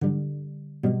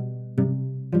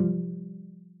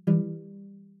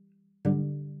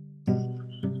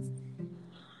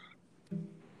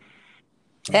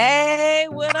Hey,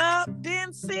 what up,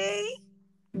 Dency?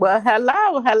 Well,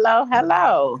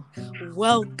 hello.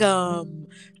 Welcome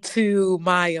to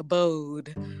my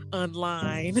abode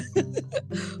online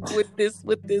with this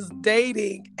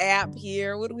dating app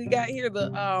here. What do we got here? The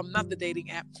not the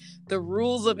dating app, the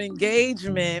rules of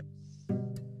engagement.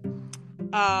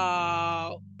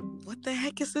 What the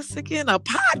heck is this again? A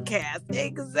podcast.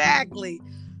 Exactly.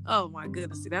 Oh my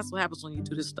goodness. See, that's what happens when you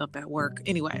do this stuff at work.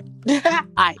 Anyway. All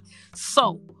right.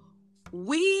 So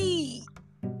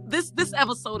this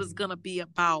episode is gonna be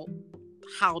about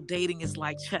how dating is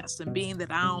like chess, and being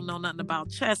that I don't know nothing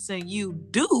about chess and you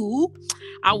do,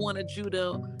 I wanted you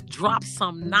to drop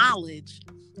some knowledge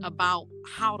about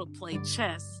how to play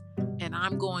chess, and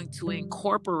I'm going to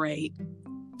incorporate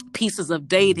pieces of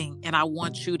dating, and I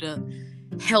want you to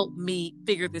help me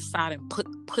figure this out and put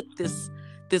this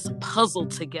puzzle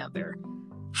together,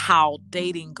 how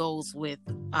dating goes with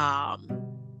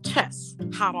chess,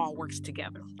 how it all works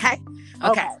together. Okay.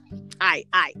 All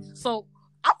right. So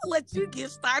I'm gonna let you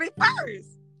get started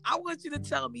first. I want you to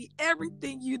tell me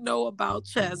everything you know about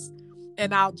chess,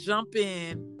 and I'll jump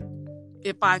in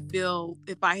if I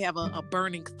have a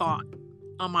burning thought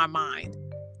on my mind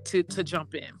to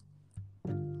jump in.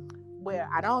 Well,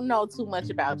 I don't know too much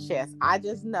about chess. I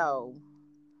just know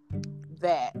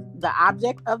that the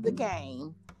object of the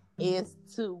game is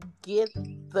to get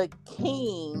the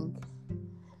king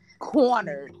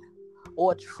cornered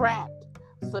or trapped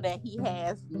so that he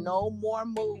has no more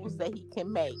moves that he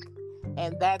can make.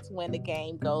 And that's when the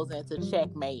game goes into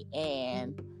checkmate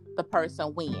and the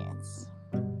person wins.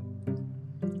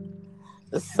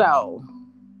 So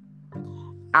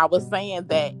I was saying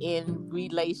that in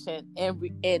relating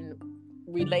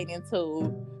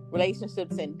to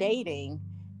relationships and dating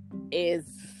is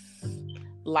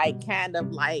like kind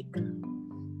of like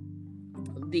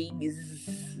these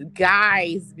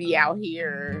guys be out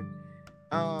here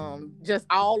just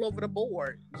all over the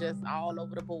board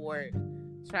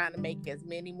trying to make as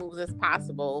many moves as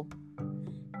possible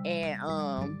and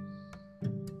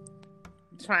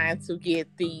trying to get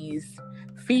these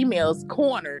females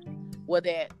cornered where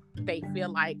that they feel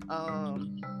like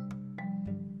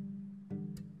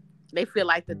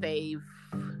that they've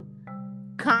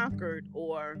conquered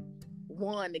or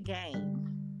won the game.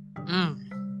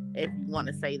 If you want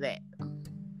to say that.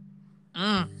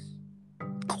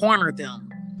 Corner them.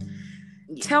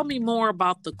 Yeah. Tell me more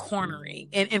about the cornering.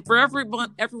 And for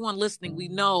everyone listening, we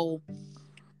know,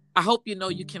 I hope you know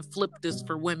you can flip this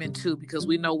for women too, because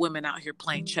we know women out here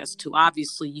playing chess too.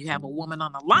 Obviously, you have a woman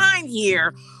on the line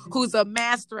here who's a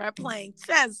master at playing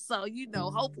chess. So,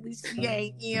 hopefully she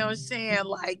ain't,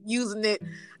 like using it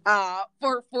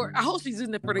for I hope she's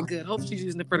using it for the good. Hope she's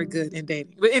using it for the good in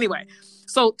dating. But anyway,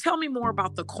 so tell me more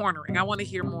about the cornering. I want to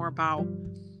hear more about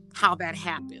how that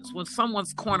happens. When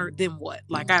someone's cornered, then what?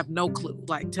 Like, I have no clue.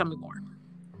 Like, tell me more.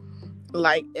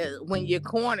 Like, when you're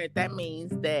cornered, that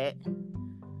means that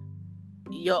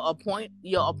your opponent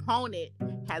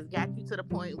has got you to the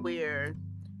point where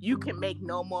you can make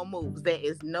no more moves. There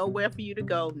is nowhere for you to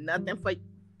go, nothing for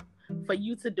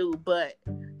you to do but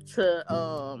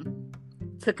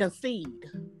to concede.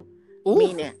 Ooh.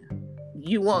 Meaning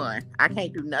you won. I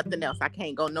can't do nothing else. I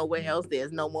can't go nowhere else.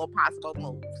 There's no more possible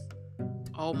moves.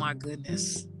 Oh my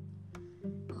goodness.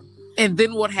 And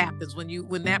then what happens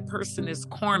when that person is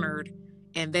cornered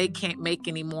and they can't make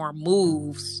any more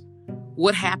moves?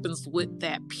 What happens with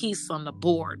that piece on the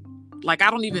board? Like,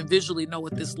 I don't even visually know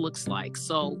what this looks like.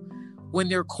 So when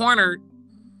they're cornered,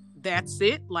 that's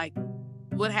it? Like,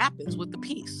 what happens with the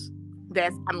piece?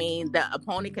 The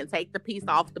opponent can take the piece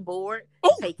off the board,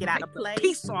 take it out of play.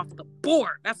 Piece off the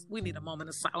board. We need a moment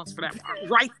of silence for that part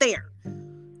right there.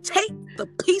 Take the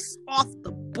piece off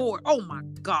the board. Oh my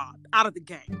God. Out of the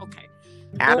game. Okay.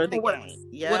 Out of the game.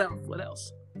 Yeah. What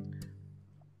else?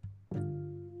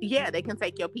 Yeah, they can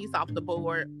take your piece off the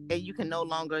board and you can no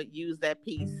longer use that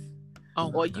piece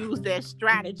or use that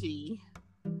strategy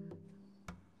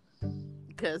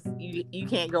because you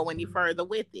can't go any further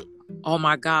with it. Oh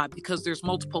my God, because there's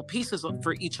multiple pieces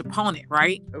for each opponent,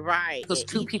 right? Right. Because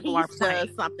two people are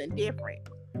playing something different.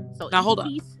 So now hold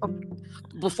on.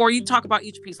 Before you talk about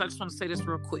each piece, I just want to say this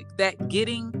real quick. That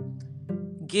getting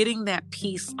that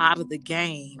piece out of the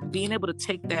game, being able to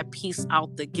take that piece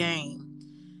out the game,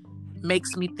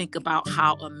 makes me think about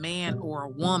how a man or a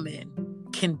woman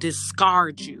can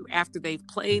discard you after they've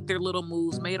played their little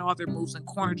moves, made all their moves and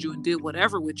cornered you and did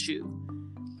whatever with you.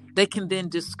 They can then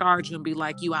discard you and be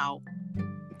like, you out.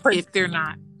 If they're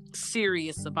not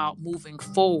serious about moving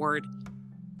forward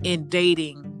in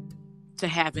dating to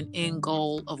have an end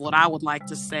goal of what I would like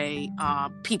to say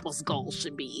people's goal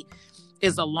should be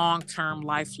is a long-term,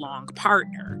 lifelong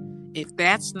partner. If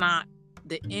that's not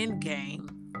the end game,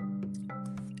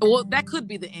 well, that could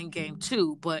be the end game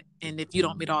too, and if you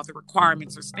don't meet all the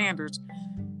requirements or standards,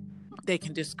 they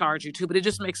can discard you too. But it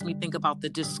just makes me think about the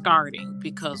discarding,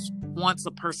 because once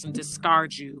a person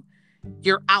discards you,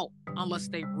 you're out unless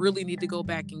they really need to go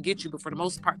back and get you. But for the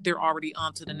most part, they're already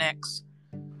on to the next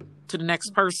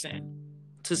person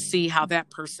to see how that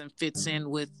person fits in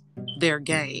with their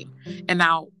game. And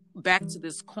now back to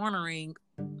this cornering.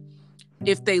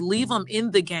 If they leave them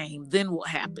in the game, then what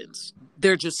happens?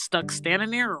 They're just stuck standing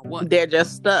there, or what? They're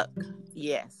just stuck.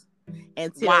 Yes.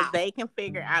 Until they can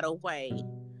figure out a way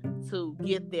to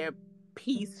get their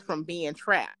piece from being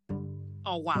trapped.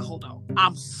 Oh, wow. Hold on.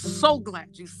 I'm so glad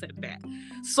you said that.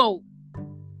 So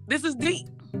this is deep.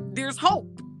 There's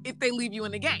hope if they leave you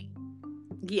in the game.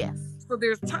 Yes. So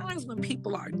there's times when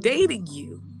people are dating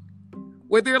you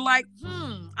where they're like,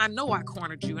 I know I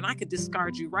cornered you and I could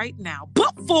discard you right now,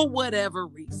 but for whatever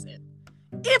reason,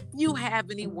 if you have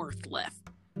any worth left,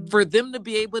 for them to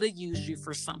be able to use you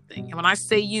for something. And when I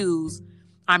say use,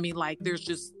 I mean like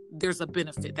there's a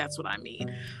benefit. That's what I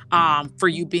mean. For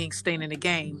you staying in the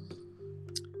game,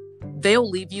 they'll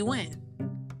leave you in.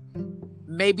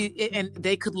 Maybe, and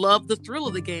they could love the thrill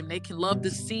of the game. They can love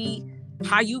to see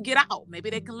how you get out. Maybe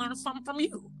they can learn something from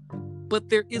you. But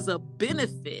there is a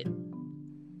benefit.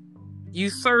 You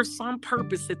serve some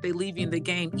purpose if they leave you in the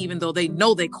game, even though they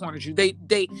know they cornered you.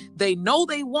 They know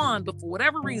they won, but for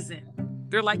whatever reason,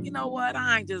 they're like, you know what?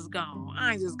 I ain't just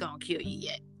gonna kill you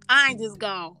yet. I ain't just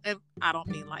gonna. And I don't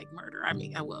mean like murder. I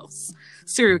mean,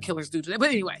 serial killers do that. But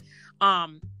anyway,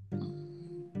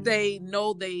 they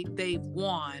know they've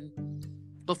won,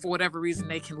 but for whatever reason,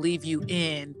 they can leave you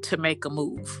in to make a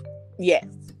move. Yes.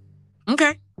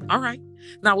 Okay. All right.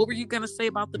 Now, what were you going to say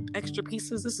about the extra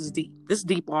pieces? This is deep. This is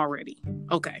deep already.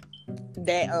 Okay.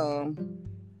 That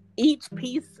each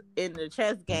piece in the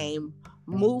chess game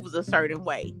moves a certain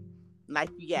way. Like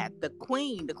you got the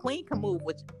queen. The queen can move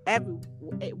whichever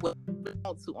it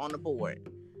wants to on the board.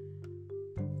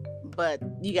 But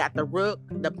you got the rook,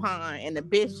 the pawn, and the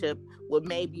bishop would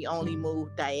maybe only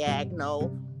move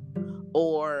diagonal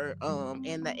or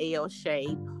in the L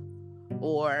shape,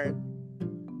 or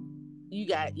you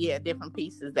got different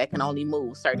pieces that can only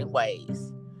move certain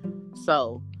ways.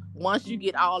 So once you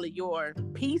get all of your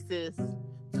pieces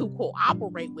to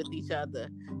cooperate with each other,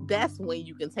 that's when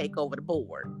you can take over the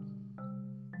board.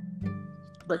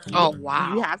 But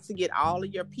you have to get all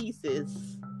of your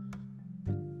pieces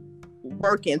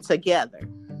working together.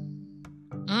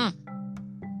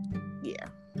 Yeah.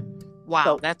 Wow,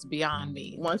 so that's beyond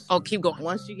me. Keep going.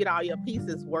 Once you get all your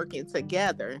pieces working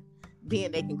together,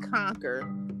 then they can conquer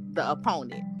the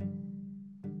opponent.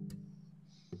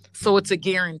 So it's a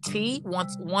guarantee.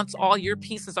 Once all your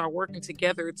pieces are working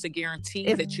together, it's a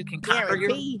guarantee that you can conquer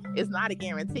It's not a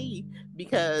guarantee,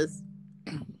 because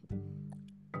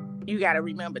you got to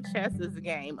remember, chess is a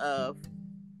game of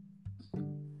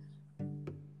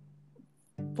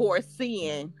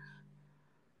foreseeing,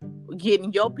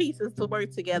 getting your pieces to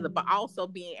work together, but also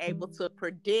being able to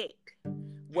predict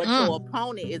what your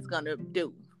opponent is going to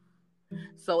do.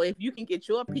 So if you can get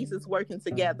your pieces working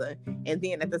together and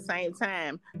then at the same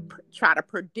time try to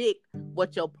predict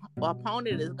what your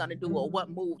opponent is going to do or what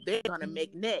move they're going to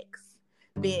make next,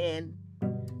 then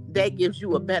that gives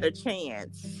you a better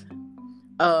chance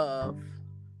of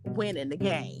winning the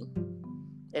game,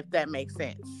 if that makes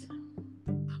sense.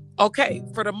 Okay,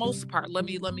 for the most part, let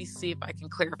me see if I can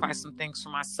clarify some things for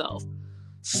myself.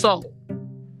 So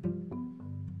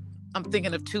I'm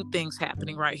thinking of two things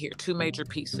happening right here, two major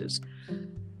pieces.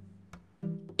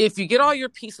 If you get all your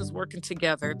pieces working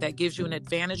together, that gives you an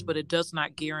advantage, but it does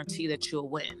not guarantee that you'll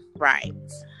win. Right.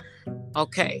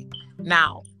 Okay.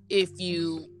 Now, if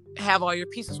you have all your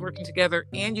pieces working together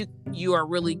and you are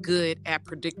really good at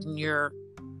predicting your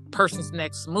person's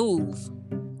next move,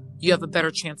 you have a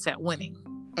better chance at winning.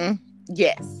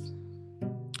 Yes.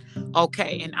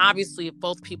 Okay, and obviously if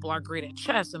both people are great at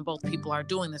chess and both people are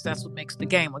doing this, that's what makes the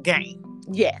game a game.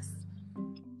 Yes.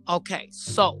 Okay,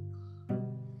 so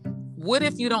what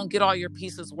if you don't get all your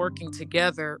pieces working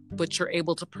together, but you're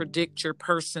able to predict your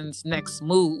person's next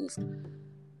move?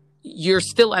 You're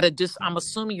still at I'm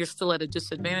assuming you're still at a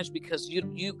disadvantage, because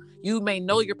you may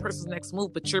know your person's next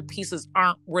move, but your pieces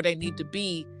aren't where they need to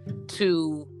be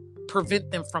to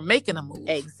prevent them from making a move.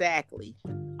 Exactly.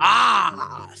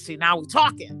 See, now we're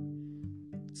talking.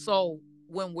 So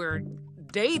when we're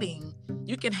dating,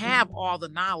 you can have all the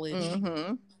knowledge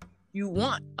you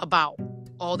want about,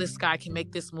 oh, this guy can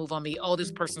make this move on me. Oh,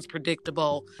 this person's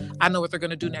predictable. I know what they're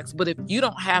going to do next. But if you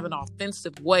don't have an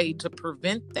offensive way to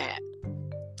prevent that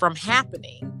from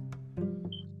happening,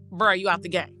 bruh, you out the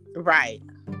game. Right.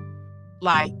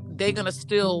 Like, they're going to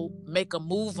still make a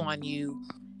move on you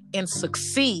and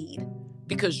succeed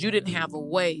because you didn't have a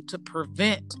way to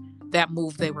prevent that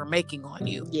move they were making on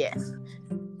you. Yes.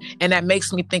 And that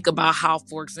makes me think about how,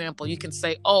 for example, you can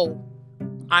say, oh,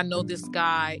 I know this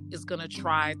guy is going to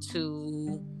try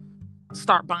to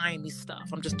start buying me stuff.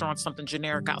 I'm just throwing something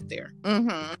generic out there.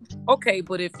 Mm-hmm. Okay,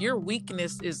 but if your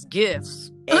weakness is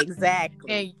gifts,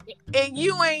 exactly, and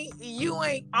you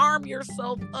ain't arm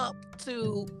yourself up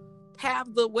to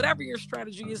have the whatever your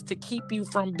strategy is to keep you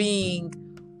from being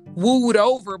wooed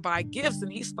over by gifts,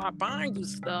 and he start buying you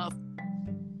stuff,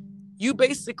 you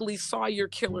basically saw your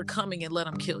killer coming and let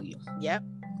him kill you. Yep.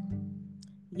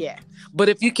 Yeah. But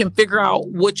if you can figure out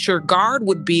what your guard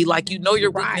would be, like, you know,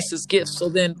 your weakness is gifts. So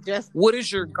then what is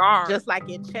your guard? Just like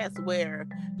in chess, where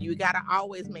you got to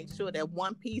always make sure that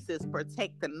one piece is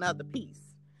protect another piece.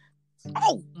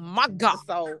 Oh my God.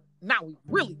 So now we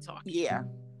really talking. Yeah.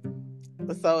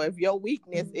 So if your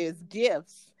weakness is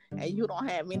gifts and you don't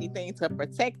have anything to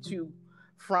protect you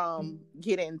from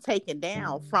getting taken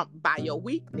down by your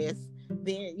weakness,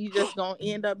 then you just going to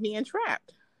end up being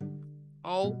trapped.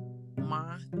 Oh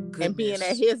my goodness. And being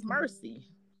at his mercy.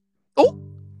 Oh.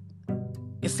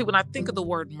 And see, when I think of the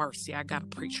word mercy, I got to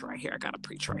preach right here.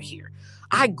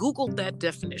 I Googled that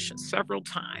definition several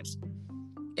times.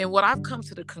 And what I've come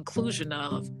to the conclusion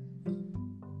of,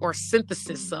 or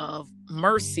synthesis of,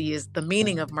 mercy is the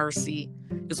meaning of mercy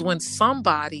is when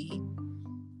somebody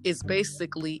is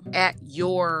basically at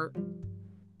your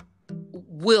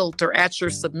wilt or at your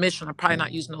submission. I'm probably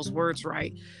not using those words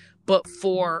right, but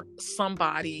for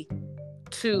somebody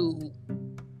to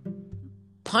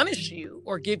punish you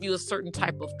or give you a certain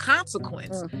type of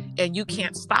consequence, and you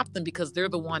can't stop them because they're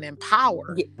the one in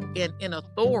power and in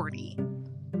authority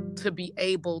to be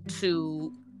able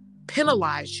to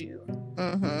penalize you.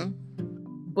 Mm-hmm.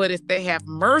 But if they have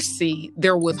mercy,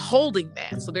 they're withholding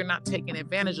that. So they're not taking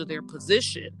advantage of their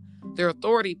position, their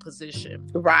authority position.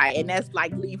 Right. And that's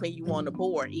like leaving you on the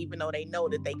board, even though they know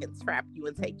that they can trap you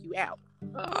and take you out.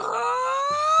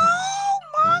 Oh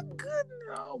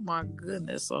my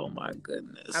goodness.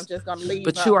 I'm just going to leave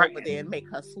her over there and make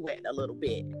her sweat a little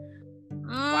bit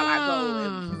while I go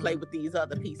and play with these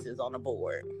other pieces on the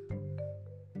board.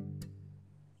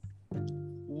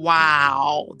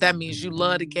 Wow. That means you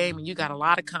love the game and you got a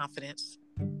lot of confidence.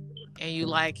 And you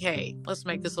like, hey, let's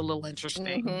make this a little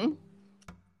interesting. Mm-hmm.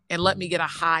 And let me get a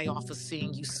high off of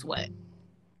seeing you sweat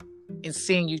and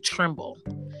seeing you tremble.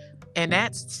 And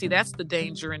that's the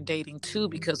danger in dating too,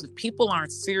 because if people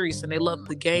aren't serious and they love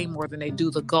the game more than they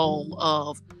do the goal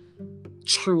of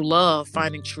true love,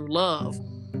 finding true love,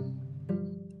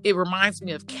 it reminds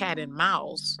me of cat and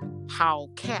mouse, how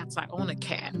I own a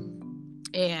cat.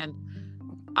 And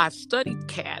I've studied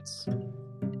cats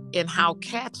and how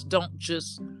cats don't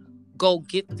just go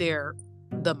get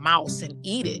the mouse and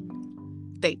eat it.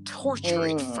 They torture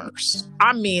it first.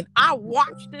 I mean, I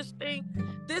watched this thing.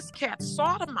 This cat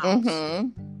saw the mouse,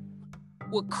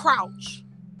 would crouch,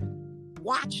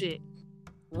 watch it,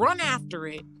 run after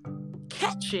it,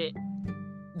 catch it,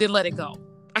 then let it go.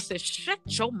 I said, shut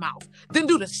your mouth. Then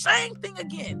do the same thing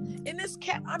again. And this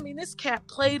cat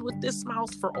played with this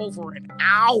mouse for over an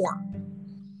hour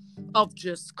of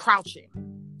just crouching,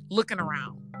 looking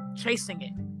around, chasing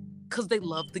it, because they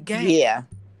love the game. Yeah.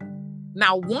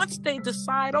 Now, once they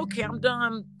decide, okay, I'm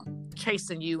done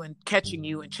chasing you and catching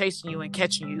you and chasing you and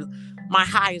catching you, my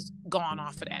high is gone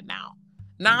off of that now.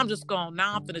 Now I'm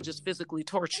going to just physically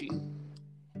torture you.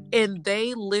 And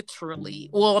they literally,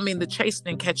 the chasing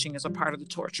and catching is a part of the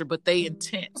torture, but they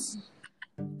intense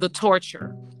the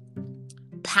torture.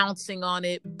 Pouncing on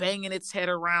it, banging its head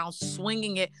around,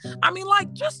 swinging it. I mean,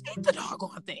 like, just eat the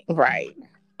doggone thing. Right.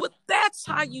 But that's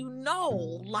how you know,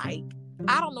 like,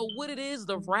 I don't know what it is,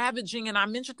 the ravaging. And I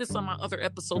mentioned this on my other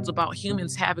episodes about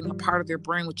humans having a part of their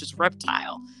brain, which is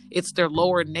reptile. It's their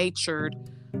lower natured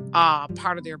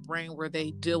part of their brain where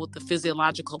they deal with the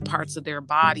physiological parts of their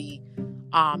body,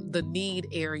 the need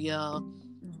area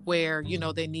where,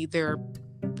 they need their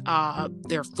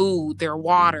food, their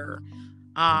water.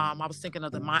 I was thinking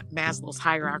of the Maslow's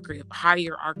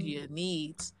hierarchy of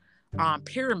needs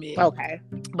pyramid. Okay.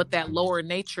 But that lower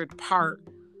natured part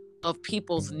of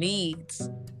people's needs,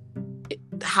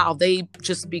 how they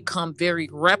just become very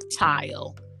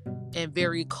reptile and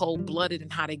very cold-blooded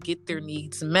in how to get their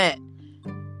needs met.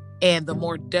 And the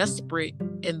more desperate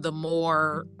and the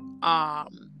more,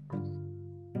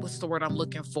 what's the word I'm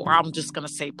looking for? I'm just going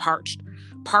to say parched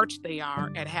they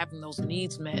are at having those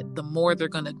needs met, the more they're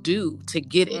going to do to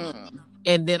get it.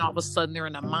 And then all of a sudden they're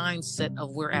in a mindset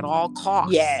of where at all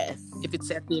costs, Yes. if it's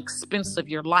at the expense of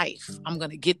your life, I'm going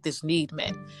to get this need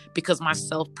met because my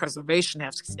self-preservation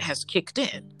has kicked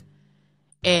in.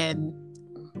 And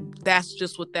that's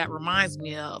just what that reminds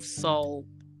me of. So,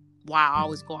 wow, I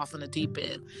always go off on the deep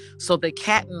end. So the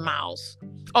cat and mouse.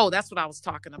 Oh, that's what I was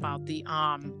talking about. The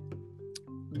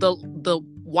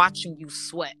watching you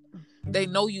sweat. They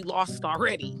know you lost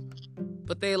already,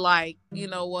 but they like, you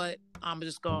know what? I'm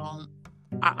just going.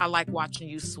 I like watching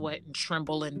you sweat and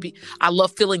tremble and I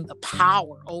love feeling the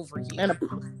power over you. And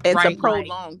right? To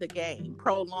prolong the game,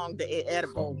 prolong the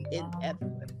inevitable.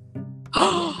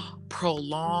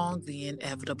 Prolong the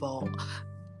inevitable.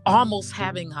 Almost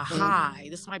having a high.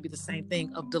 This might be the same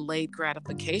thing of delayed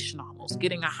gratification. Almost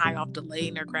getting a high off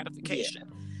delaying their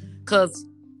gratification. Because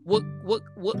what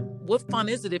fun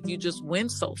is it if you just win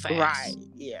so fast? Right.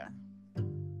 Yeah.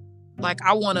 Like,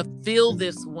 I want to feel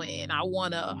this win. I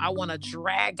want to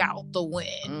drag out the win.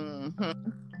 Mm-hmm.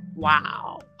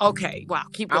 Wow. Okay. Wow.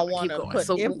 Keep going. I want to put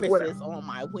emphasis on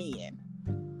my win.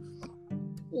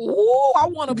 Ooh, I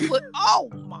want to put. Oh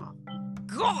my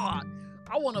God!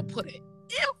 I want to put an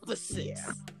emphasis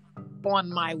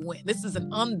on my win. This is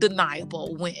an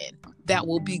undeniable win that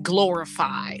will be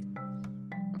glorified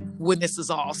when this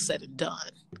is all said and done.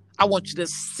 I want you to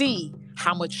see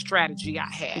how much strategy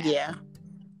I have. Yeah.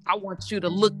 I want you to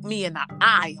look me in the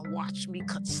eye and watch me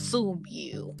consume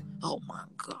you. Oh my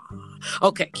God.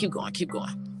 Okay, keep going.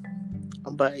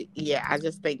 But yeah, I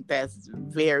just think that's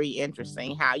very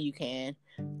interesting how you can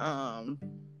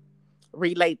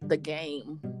relate the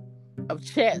game of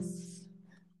chess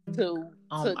to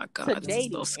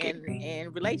dating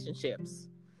and relationships.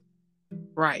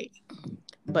 Right.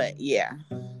 But yeah.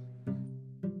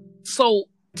 So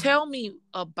tell me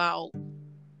about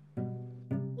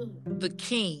the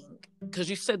king, because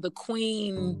you said the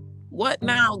queen. What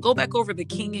now? Go back over the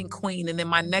king and queen, and then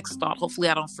my next thought, hopefully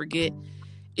I don't forget,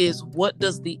 is what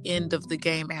does the end of the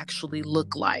game actually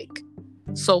look like?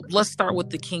 So let's start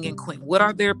with the king and queen.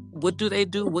 What do they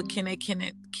do? What can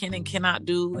and cannot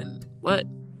do, and what?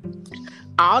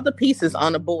 All the pieces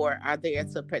on the board are there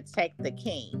to protect the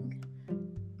king.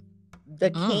 The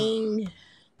king,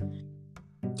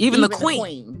 even the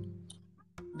queen.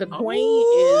 The queen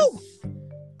is.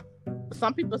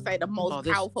 Some people say the most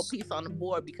powerful piece on the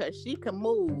board because she can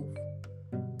move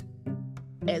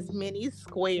as many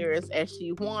squares as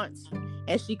she wants,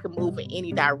 and she can move in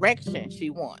any direction she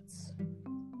wants.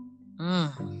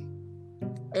 And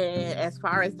as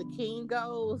far as the king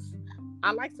goes,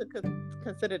 I like to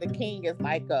consider the king as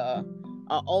like a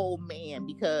old man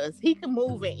because he can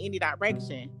move in any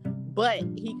direction, but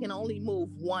he can only move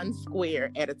one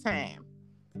square at a time.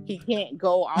 He can't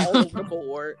go all over the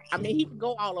board. I mean, he can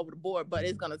go all over the board, but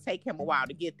it's going to take him a while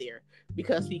to get there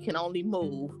because he can only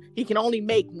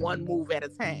make one move at a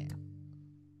time.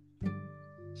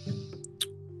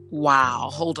 Wow.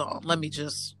 Hold on.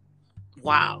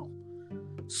 Wow.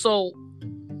 So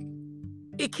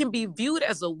it can be viewed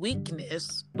as a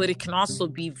weakness, but it can also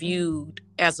be viewed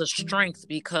as a strength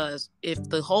because if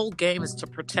the whole game is to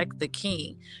protect the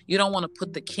king, you don't want to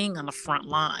put the king on the front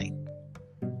line.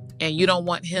 And you don't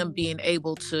want him being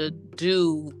able to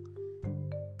do,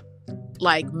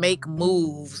 like, make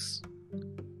moves,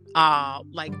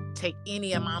 like take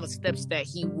any amount of steps that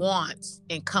he wants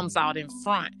and comes out in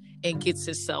front and gets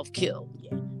himself killed.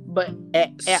 Yeah. But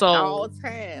at all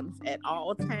times,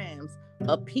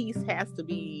 a piece has to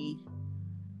be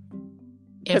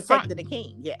protecting the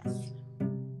king. Yes.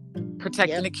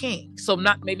 Protecting the king. So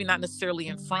maybe not necessarily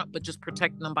in front, but just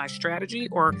protecting him by strategy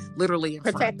or literally in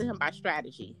front. Protecting him by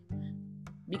strategy.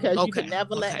 Because you can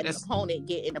never let an opponent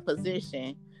get in a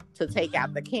position to take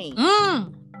out the king.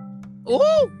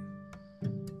 Ooh.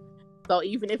 So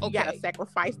even if you gotta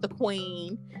sacrifice the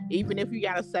queen, even if you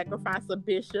gotta sacrifice a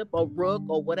bishop or rook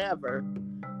or whatever,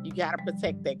 you gotta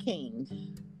protect that king.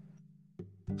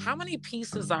 How many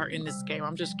pieces are in this game?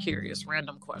 I'm just curious.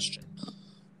 Random question.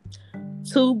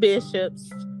 2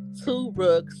 bishops, 2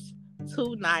 rooks,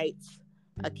 2 knights,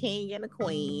 a king and a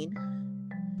queen.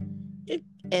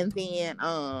 And then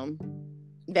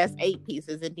that's 8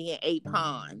 pieces, and then 8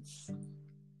 pawns.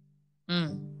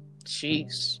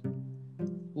 Jeez.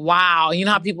 Wow. You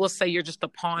know how people say you're just a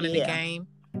pawn in the game?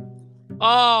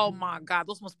 Oh my God.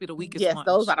 Those must be the weakest ones. Yes,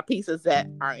 those are the pieces that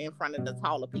are in front of the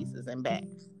taller pieces and back.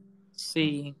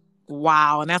 See.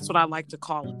 Wow. And that's what I like to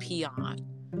call a peon.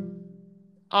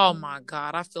 Oh my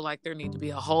God. I feel like there need to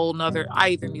be a whole nother, I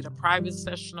either need a private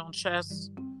session on chess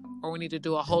or we need to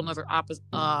do a whole nother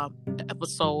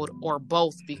episode or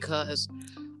both, because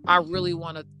I really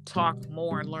want to talk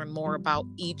more and learn more about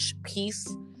each piece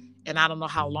and I don't know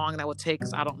how long that would take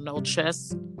because I don't know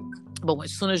chess. But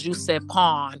as soon as you said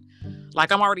pawn,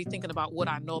 like I'm already thinking about what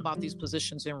I know about these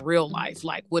positions in real life,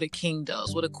 like what a king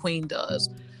does, what a queen does,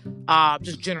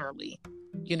 just generally.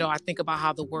 You know, I think about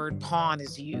how the word pawn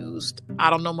is used. I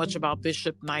don't know much about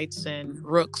bishop, knights, and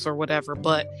rooks or whatever,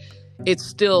 but it's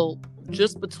still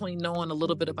just between knowing a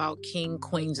little bit about king,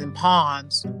 queens, and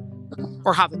pawns,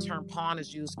 or how the term pawn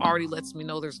is used, already lets me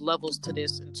know there's levels to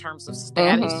this in terms of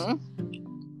status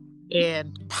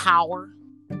and power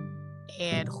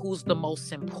and who's the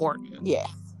most important. Yes.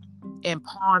 And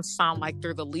pawns sound like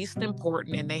they're the least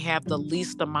important and they have the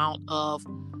least amount of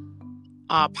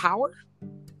power,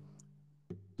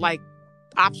 like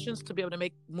options to be able to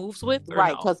make moves with.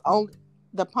 Right, because only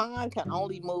the pawn can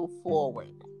only move forward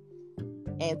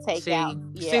and take out.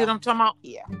 See what I'm talking about?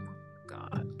 Yeah.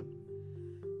 God.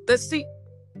 Let's see.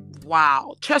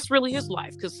 Wow. Chess really is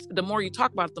life, because the more you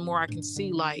talk about it, the more I can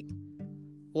see, like,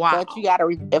 wow. But you got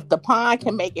to, if the pawn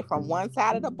can make it from one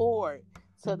side of the board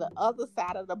to the other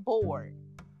side of the board,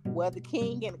 where the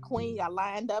king and the queen are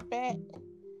lined up at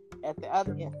the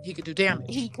other end, he could do damage.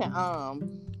 He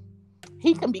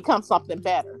can become something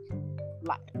better.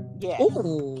 Like, yeah.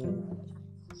 Ooh.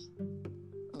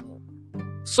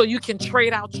 So you can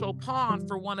trade out your pawn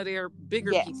for one of their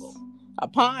bigger people. A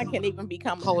pawn can even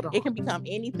become. Hold on. It can become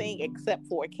anything except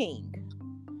for a king.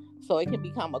 So it can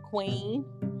become a queen.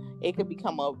 It could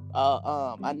become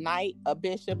a knight, a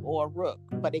bishop, or a rook.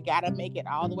 But it got to make it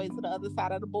all the way to the other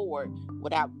side of the board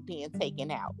without being taken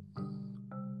out.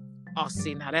 Oh,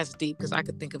 see, now that's deep, because I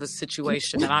could think of a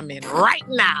situation that I'm in right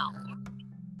now.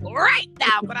 Right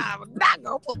now, but I'm not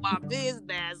going to put my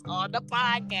business on the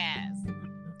podcast.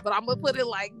 But I'm going to put it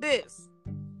like this.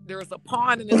 There was a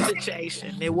pawn in this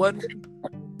situation. It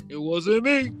wasn't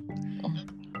me.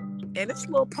 And this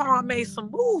little pawn made some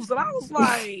moves, and I was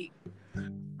like,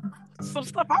 some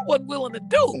stuff I wasn't willing to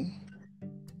do.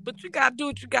 But you got to do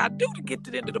what you got to do to get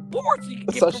to the end of the board so you can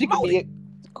get promoted. So she can be a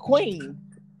queen.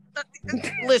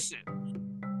 Listen.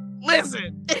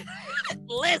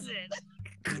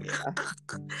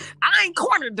 I ain't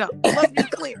cornered though. Let's be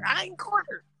clear. I ain't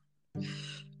cornered.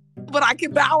 But I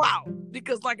can bow out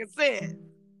because, like I said,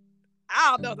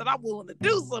 I don't know that I'm willing to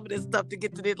do some of this stuff to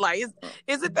get to this. Like,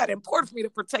 is it that important for me to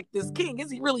protect this king?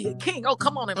 Is he really a king? Oh,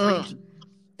 come on and preach.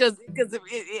 Because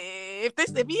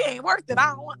if he ain't worth it,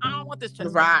 I don't want this chess.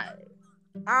 Right.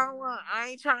 I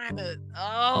ain't trying to.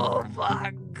 Oh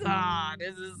my God,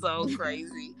 this is so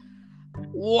crazy.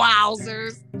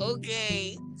 Wowzers.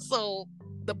 Okay, so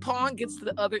the pawn gets to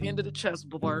the other end of the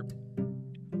chessboard,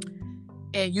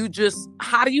 and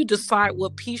how do you decide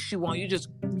what piece you want? You get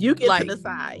to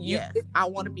decide. Yes, I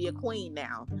want to be a queen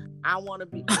now. I want to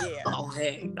be. Yeah. Oh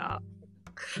hey, nah.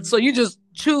 So you just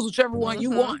choose whichever one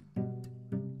you want.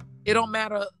 It don't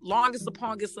matter, long as the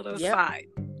pawn gets to the other side.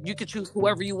 You can choose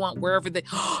whoever you want, wherever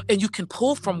and you can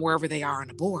pull from wherever they are on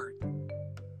the board.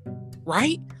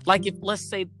 Right? Like if, let's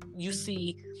say, you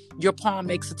see your pawn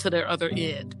makes it to their other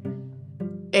end,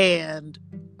 and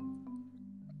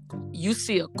you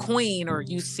see a queen, or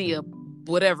you see a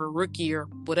whatever, rookie or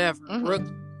whatever, rook,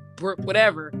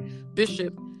 whatever,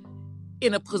 bishop,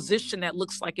 in a position that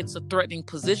looks like it's a threatening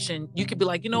position, you could be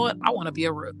like, you know what? I want to be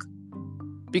a rook.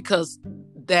 Because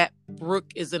that rook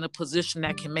is in a position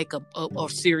that can make a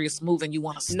serious move, and you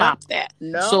want to stop that.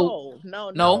 No.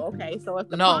 Okay, so if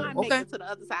the pawn makes it to the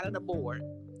other side of the board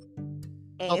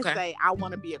and say, I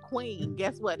want to be a queen,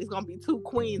 guess what? It's going to be 2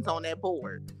 queens on that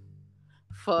board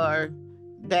for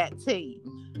that team.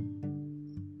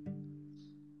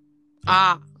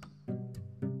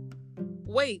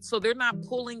 Wait, so they're not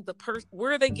pulling the person?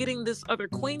 Where are they getting this other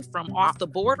queen from? Off the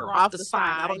board or off the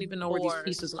side? I don't even know where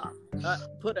these pieces are.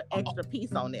 Put an extra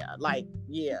piece on there. Like,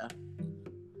 yeah.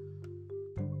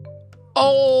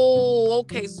 Oh,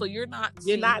 okay. So you're not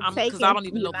taking, because I don't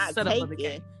even know the setup of the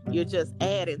game. You're just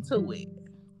adding to it.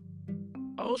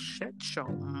 Oh, shut your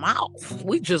mouth.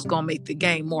 We just gonna make the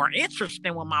game more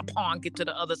interesting when my pawn get to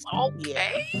the other side.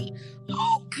 Okay.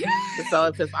 So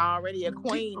if it's already a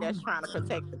queen that's trying to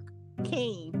protect the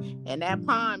king, and that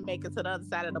pawn make it to the other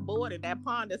side of the board, and that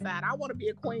pawn decide, I want to be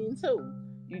a queen too,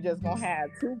 you just gonna have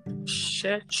 2.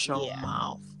 Shut your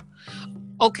mouth.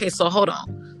 Okay, so hold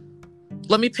on.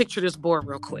 Let me picture this board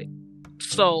real quick.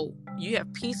 So you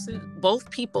have pieces. Both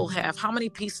people have, how many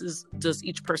pieces does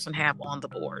each person have on the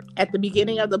board? At the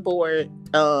beginning of the board,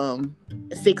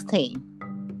 16.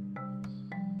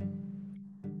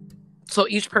 So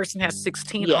each person has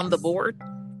 16 on the board?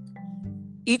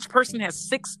 Each person has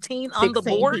 16 on the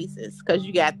board? Pieces, because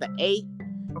you got the 8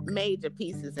 major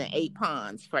pieces and 8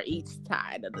 pawns for each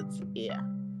side of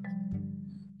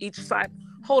each side.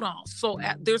 hold on. So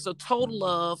there's a total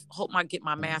of, hope I get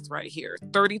my math right here,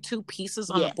 32 pieces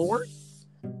on the board.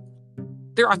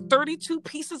 There are 32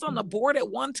 pieces on the board at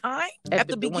one time at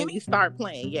the beginning? When you start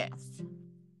playing, yes.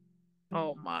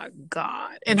 Oh my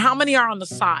God. And how many are on the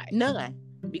side? None,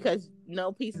 because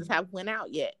no pieces have went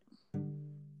out yet.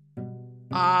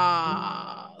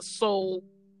 So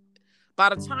by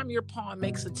the time your pawn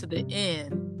makes it to the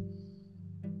end,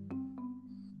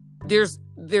 there's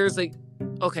a,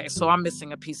 okay, so I'm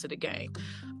missing a piece of the game.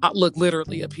 Look,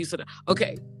 literally a piece of the,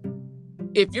 okay.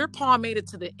 If your pawn made it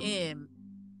to the end,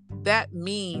 that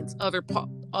means other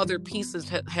pieces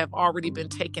have already been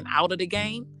taken out of the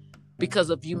game because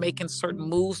of you making certain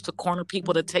moves to corner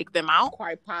people to take them out?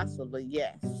 Quite possibly,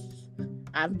 yes.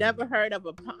 I've never heard of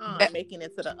a pawn making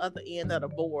it to the other end of the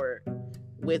board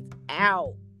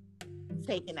without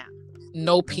taking out.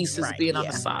 No pieces being on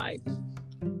the side.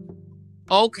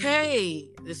 Okay,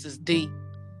 this is deep.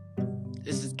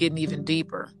 This is getting even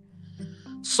deeper.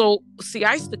 So, see,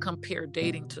 I used to compare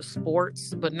dating to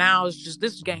sports, but now it's just,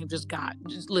 this game just got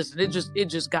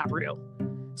real.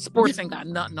 Sports ain't got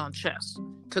nothing on chess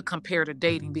to compare to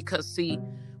dating, because, see,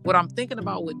 what I'm thinking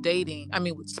about with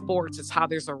sports is how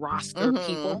there's a roster of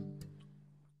people,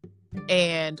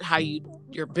 and how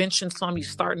you're benching some, you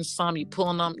starting some, you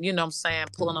pulling them, you know what I'm saying,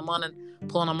 pulling them on and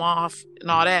pulling them off and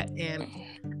all that. And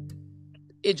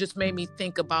it just made me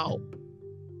think about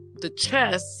the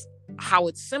chess, how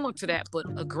it's similar to that, but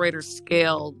a greater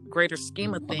scale, greater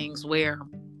scheme of things, where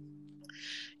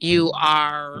you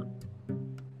are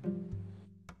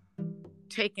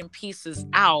taking pieces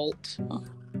out.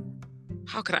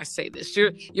 How could I say this?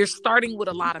 You're starting with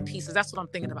a lot of pieces. That's what I'm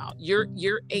thinking about. You're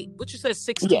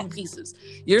 16 pieces.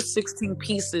 Your 16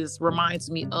 pieces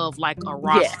reminds me of like a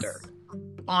roster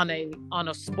on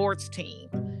a sports team.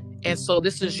 And so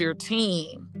this is your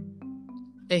team.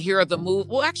 And here are the moves.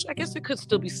 Well, actually, I guess it could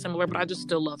still be similar, but I just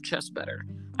still love chess better.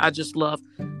 I just love,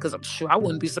 because I'm sure I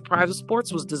wouldn't be surprised if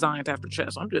sports was designed after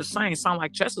chess. I'm just saying, sound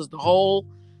like chess is the whole,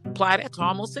 apply that to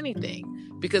almost anything.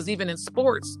 Because even in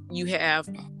sports, you have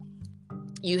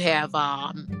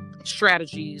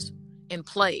strategies and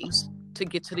plays to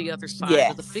get to the other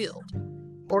side of the field.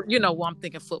 Or, I'm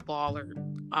thinking football, or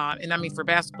and I mean for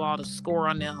basketball, to score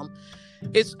on them.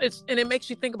 It's and it makes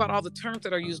you think about all the terms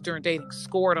that are used during dating: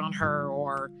 scored on her,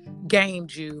 or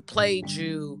gamed you, played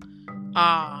you,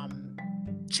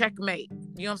 checkmate.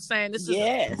 You know what I'm saying? This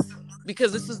is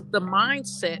because this is the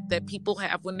mindset that people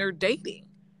have when they're dating.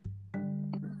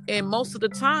 And most of the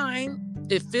time,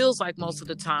 it feels like most of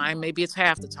the time, maybe it's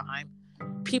half the time,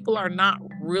 people are not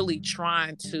really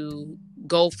trying to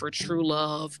go for true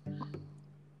love.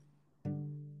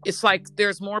 It's like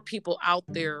there's more people out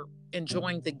there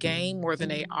enjoying the game more than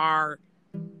they are,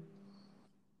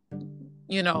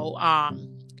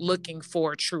 looking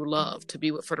for true love to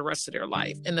be with for the rest of their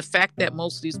life. And the fact that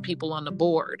most of these people on the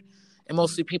board and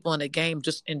most of the people in the game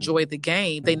just enjoy the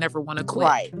game, they never want to quit.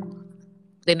 Right.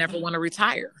 They never want to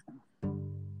retire.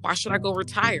 Why should I go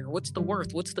retire? What's the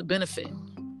worth? What's the benefit?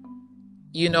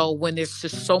 When there's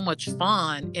just so much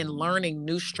fun in learning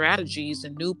new strategies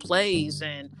and new plays,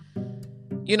 and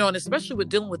and especially with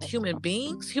dealing with human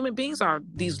beings. Human beings are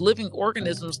these living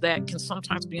organisms that can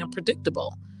sometimes be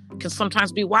unpredictable, can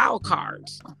sometimes be wild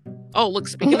cards. Oh, look,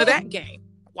 speaking of that game,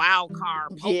 wild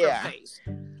card, poker face.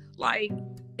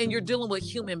 And you're dealing with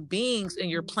human beings and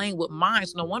you're playing with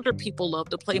minds. No wonder people love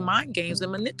to play mind games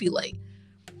and manipulate,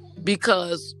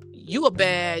 because you a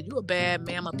bad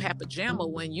mama papa jamma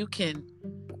when you can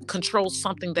control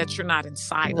something that you're not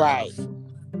inside of,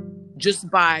 just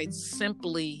by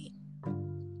simply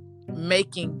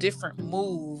making different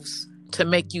moves to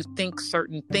make you think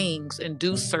certain things and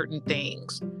do certain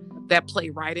things that play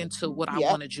right into what I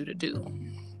wanted you to do.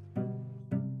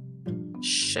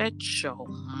 Shut your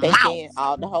thinking mouth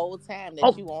all the whole time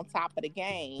that you on top of the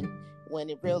game, when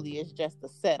it really is just a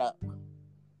setup.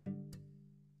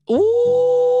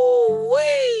 Ooh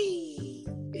wee!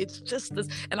 It's just this,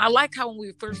 and I like how when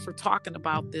we first were talking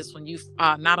about this, when you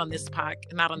not on this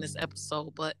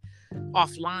episode, but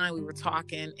offline, we were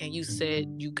talking, and you said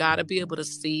you got to be able to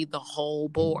see the whole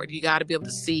board. You got to be able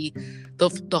to see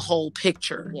the whole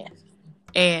picture. Yes.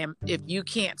 And if you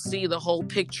can't see the whole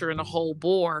picture and the whole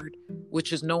board,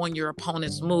 which is knowing your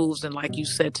opponent's moves, and like you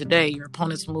said today, your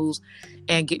opponent's moves,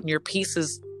 and getting your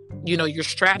pieces, your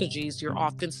strategies, your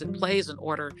offensive plays in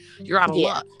order, you're out of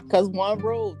luck. Because one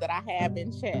rule that I have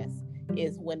in chess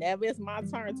is whenever it's my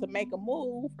turn to make a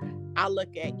move, I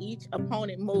look at each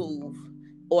opponent move,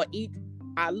 or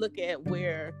I look at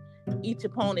where each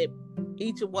of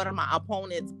one of my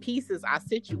opponent's pieces are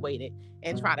situated,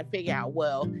 and try to figure out,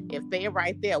 well, if they're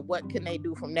right there, what can they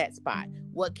do from that spot?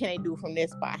 what can they do from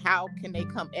this spot? How can they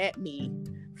come at me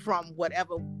from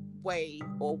whatever way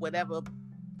or whatever,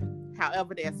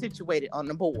 however they're situated on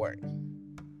the board.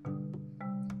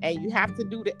 And you have to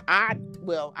do that. I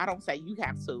don't say you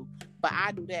have to, but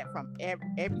I do that from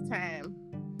every time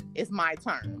it's my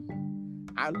turn.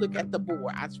 I look at the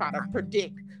board. I try to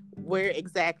predict where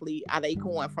exactly are they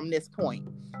going from this point.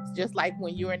 It's just like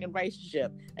when you're in a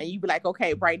relationship and you be like,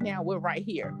 okay, right now we're right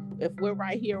here. If we're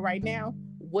right here right now,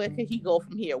 where could he go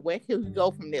from here? Where could we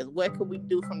go from this? What could we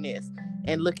do from this?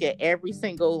 And look at every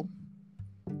single.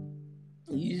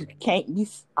 You can't be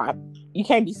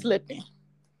slipping.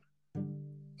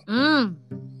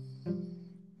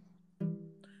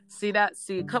 See,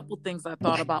 a couple things I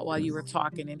thought about while you were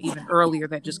talking, and even earlier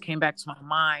that just came back to my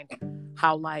mind,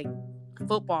 how like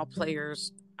football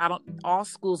players, all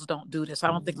schools don't do this. I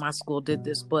don't think my school did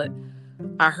this, but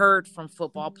I heard from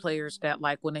football players that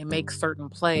like when they make certain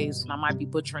plays, and I might be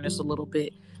butchering this a little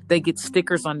bit, they get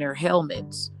stickers on their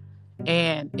helmets.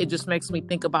 And it just makes me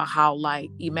think about how,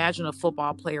 like, imagine a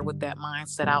football player with that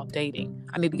mindset out dating.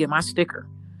 I need to get my sticker.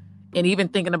 And even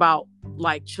thinking about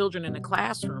like children in the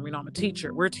classroom, I'm a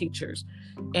teacher, we're teachers,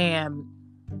 and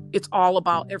it's all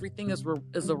about everything is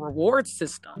a reward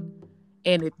system.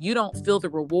 And if you don't feel the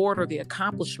reward or the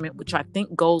accomplishment, which I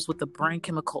think goes with the brain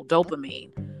chemical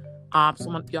dopamine,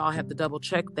 some of y'all have to double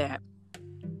check that.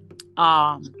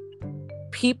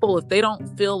 People, if they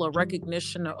don't feel a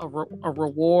recognition, a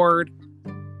reward,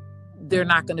 they're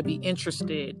not going to be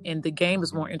interested. And the game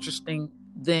is more interesting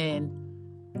than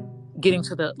getting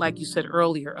to the, like you said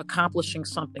earlier, accomplishing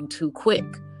something too quick.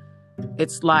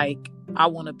 It's like, I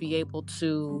want to be able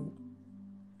to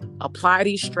apply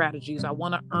these strategies. I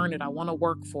want to earn it. I want to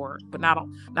work for it. But now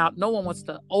no one wants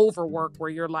to overwork where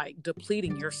you're like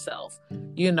depleting yourself,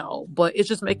 but it's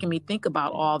just making me think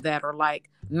about all that, or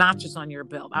like notches on your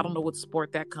belt. I don't know what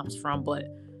sport that comes from, but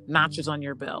notches on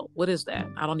your belt. What is that?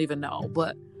 I don't even know,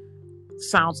 but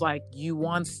sounds like you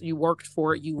worked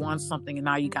for it, you won something, and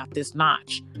now you got this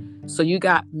notch. So you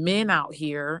got men out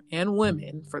here, and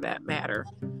women for that matter,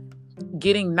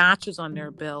 getting notches on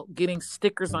their belt, getting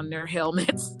stickers on their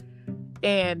helmets,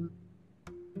 and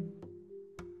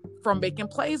from making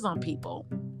plays on people.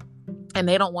 And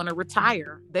they don't want to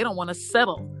retire. They don't want to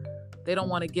settle. They don't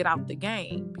want to get out the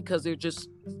game because they're just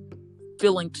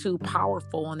feeling too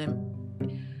powerful, and then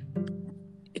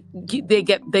they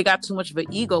got too much of an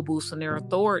ego boost in their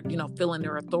authority, feeling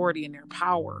their authority and their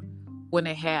power when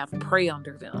they have prey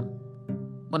under them,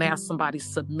 when they have somebody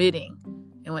submitting,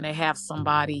 and when they have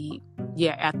somebody,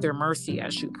 at their mercy,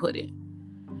 as you put it.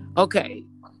 Okay,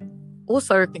 what's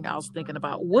the other thing I was thinking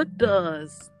about? What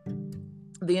does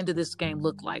the end of this game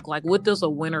look like? Like, what does a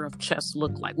winner of chess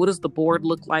look like? What does the board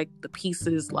look like? The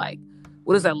pieces, like,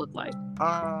 what does that look like?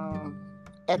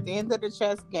 At the end of the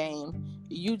chess game,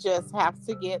 you just have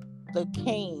to get the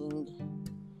king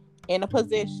in a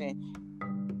position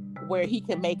where he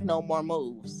can make no more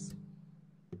moves.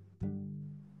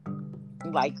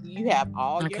 Like, you have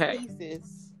all your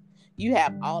pieces. You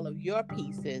have all of your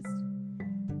pieces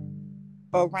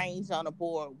arranged on a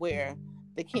board where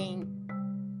the king,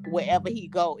 wherever he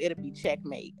go, it'll be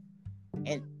checkmate.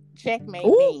 And checkmate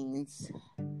means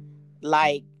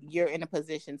like you're in a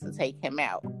position to take him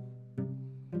out.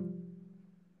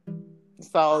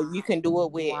 So you can do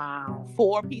it with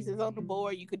 4 pieces on the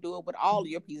board. You could do it with all of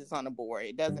your pieces on the board.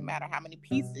 It doesn't matter how many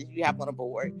pieces you have on the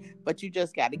board, but you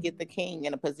just got to get the king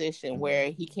in a position where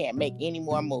he can't make any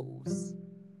more moves.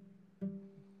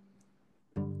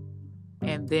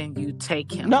 And then you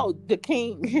take him. No, the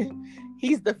king,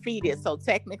 he's defeated. So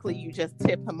technically you just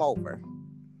tip him over.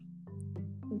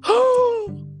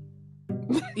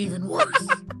 Even worse.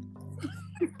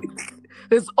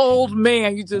 This old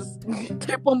man, you just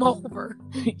tip him over.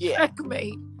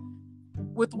 Checkmate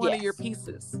with one of your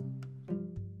pieces.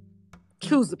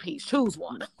 Choose a piece. Choose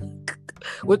one.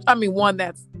 One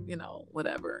that's,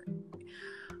 whatever,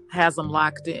 has them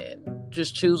locked in.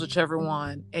 Just choose whichever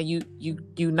one, and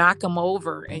you knock them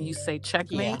over, and you say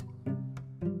checkmate. Yeah.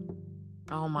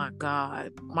 Oh my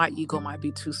God, my ego might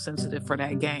be too sensitive for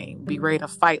that game. Be ready to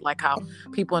fight, like how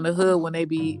people in the hood when they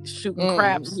be shooting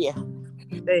craps. Yeah.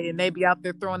 They be out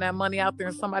there throwing that money out there,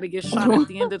 and somebody gets shot at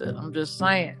the end of it. I'm just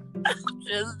saying.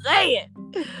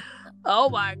 Oh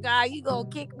my God, you gonna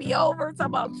kick me over? Talk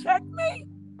about checkmate?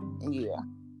 Yeah.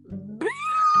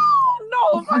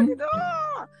 No,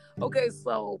 okay,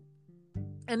 so,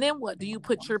 and then what? Do you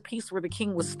put your piece where the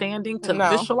king was standing to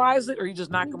visualize it, or you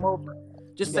just knock him over?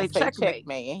 Just say checkmate.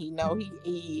 And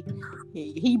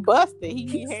he busted.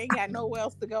 He ain't got nowhere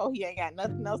else to go. He ain't got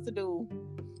nothing else to do.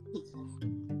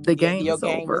 The game is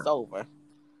over.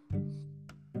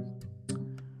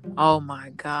 Oh my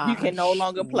You can no gosh.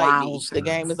 longer play me. The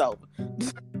game is over.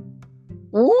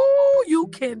 Ooh, you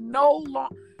can no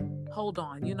longer. Hold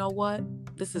on. You know what?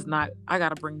 This is not, I got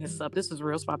to bring this up. This is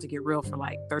real. It's about to get real for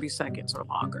like 30 seconds or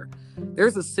longer.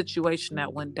 There's a situation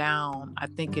that went down, I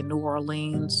think, in New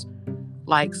Orleans,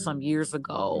 like some years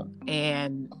ago.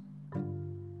 And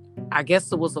I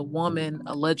guess it was a woman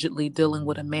allegedly dealing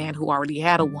with a man who already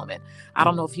had a woman. I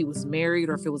don't know if he was married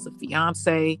or if it was a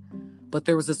fiance, but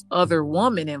there was this other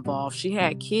woman involved. She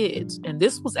had kids. And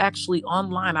this was actually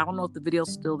online. I don't know if the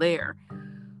video's still there.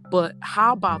 But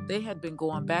how about they had been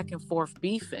going back and forth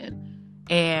beefing,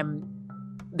 and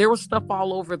there was stuff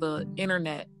all over the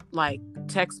internet, like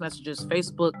text messages,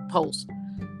 Facebook posts,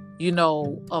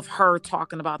 of her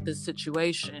talking about this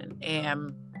situation.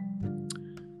 And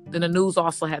then the news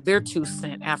also had their 2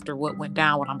 cents after what went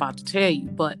down, what I'm about to tell you.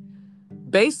 But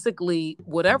basically,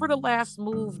 whatever the last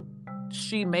move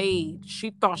she made, she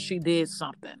thought she did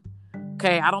something.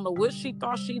 Okay, I don't know what she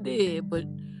thought she did, but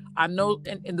I know,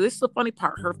 and this is the funny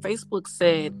part, her Facebook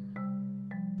said,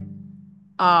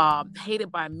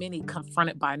 hated by many,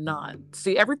 confronted by none.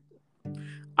 See, I'm going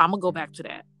to go back to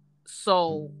that.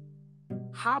 So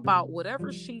how about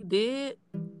whatever she did,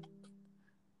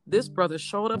 this brother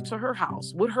showed up to her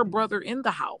house with her brother in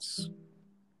the house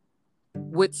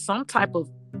with some type of,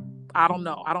 I don't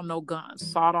know, gun,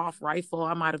 sawed off rifle.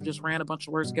 I might have just ran a bunch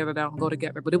of words together that don't go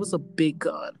together, but it was a big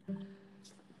gun.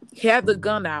 He had the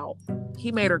gun out.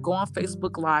 He made her go on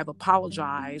Facebook Live,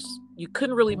 apologize. You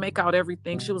couldn't really make out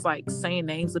everything. She was like saying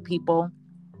names of people.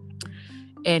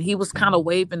 And he was kind of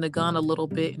waving the gun a little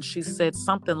bit. And she said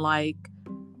something like,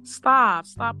 stop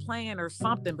playing or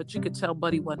something. But you could tell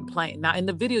Buddy wasn't playing. Now in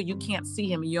the video, you can't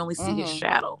see him and you only see his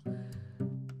shadow.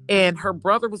 And her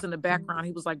brother was in the background.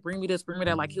 He was like, bring me this, bring me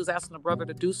that. Like he was asking the brother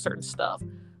to do certain stuff.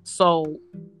 So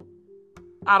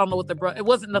I don't know what it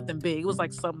wasn't nothing big. It was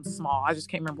like something small. I just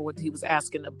can't remember what he was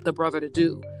asking the brother to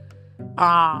do.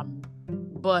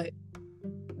 But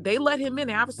they let him in.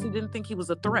 They obviously didn't think he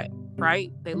was a threat,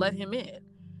 right? They let him in.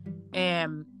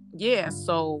 And yeah,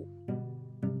 so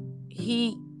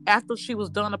after she was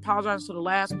done apologizing to the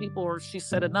last people, or she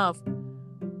said enough,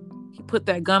 he put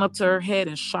that gun up to her head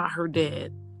and shot her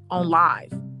dead on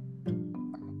live.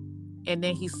 And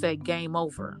then he said, game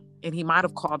over. And he might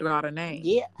have called her out a name.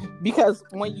 Yeah, because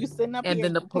when you sitting up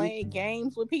here playing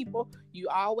games with people, you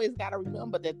always got to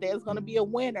remember that there's going to be a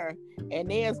winner and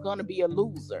there's going to be a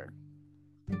loser.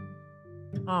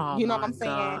 Oh, you know what I'm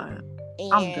saying? God.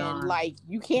 And I'm done. Like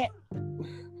you can't.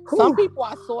 Some people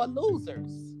are sore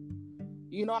losers.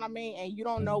 You know what I mean? And you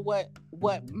don't know what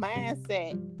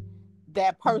mindset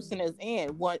that person is in.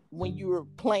 When you're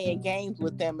playing games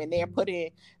with them and they're putting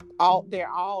all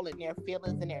in their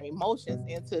feelings and their emotions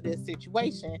into this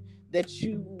situation that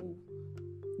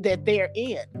they're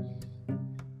in.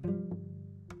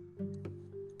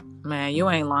 Man, you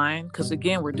ain't lying. Because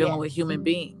again, we're dealing with human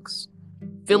beings.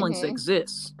 Feelings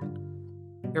exist.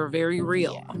 They're very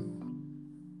real. Yeah.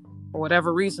 For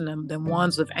whatever reason, them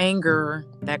ones of anger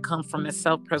that come from the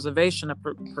self-preservation to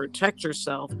protect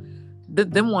yourself,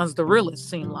 them ones the realest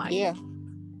seem like. Yeah.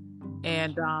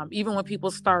 And even when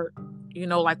people start,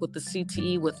 like with the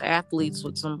CTE with athletes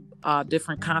with some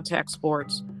different contact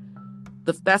sports,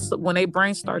 that's when their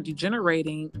brains start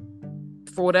degenerating.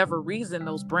 For whatever reason,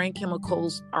 those brain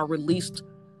chemicals are released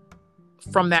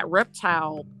from that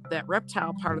reptile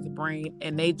part of the brain,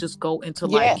 and they just go into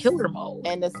like killer mode.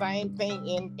 And the same thing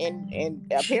in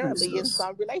apparently in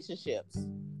some relationships.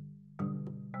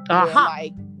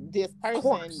 Like this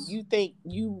person, you think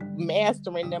you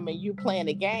mastering them and you playing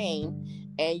a game,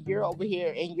 and you're over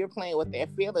here and you're playing with their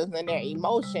feelings and their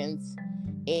emotions,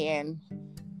 and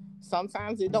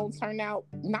sometimes it don't turn out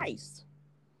nice.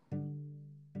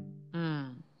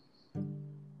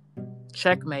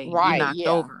 Checkmate. Right, you knocked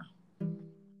over.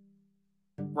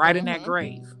 Right in that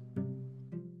grave.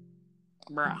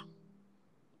 Bruh.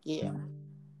 Yeah.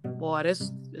 Boy,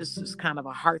 this is kind of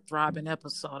a heart-throbbing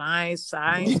episode. I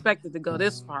ain't expected to go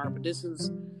this far, but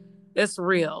it's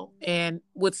real. And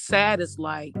what's sad is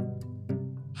like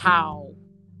how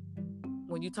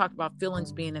when you talk about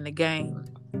feelings being in the game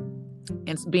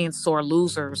and being sore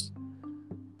losers,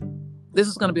 this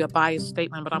is going to be a biased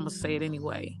statement, but I'm going to say it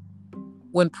anyway.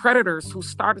 When predators who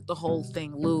started the whole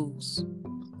thing lose,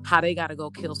 how they got to go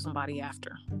kill somebody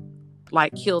after,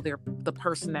 like kill the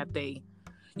person that they,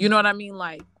 you know what I mean?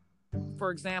 Like,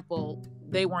 for example,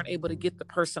 they weren't able to get the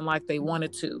person like they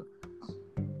wanted to.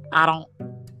 I don't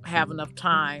have enough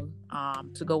time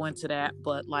to go into that,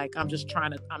 but like, I'm just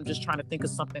trying to think of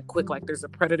something quick. Like there's a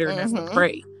predator and there's the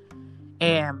prey.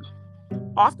 And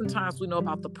oftentimes we know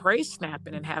about the prey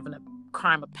snapping and having a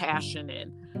crime of passion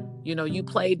and You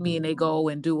played me, and they go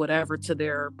and do whatever to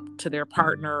their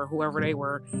partner or whoever they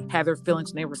were, had their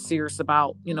feelings, and they were serious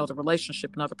about, the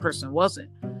relationship, and the other person wasn't.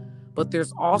 But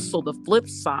there's also the flip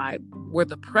side where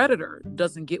the predator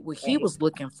doesn't get what he was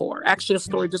looking for. Actually, a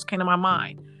story just came to my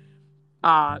mind.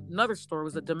 Another story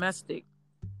was a domestic,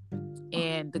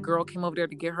 and the girl came over there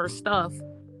to get her stuff.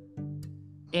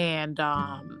 And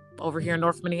over here in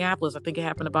North Minneapolis, I think it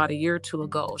happened about a year or two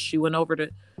ago, she went over to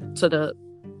the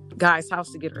guy's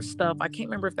house to get her stuff. I can't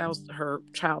remember if that was her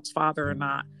child's father or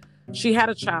not. She had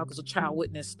a child because a child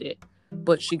witnessed it,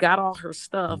 but she got all her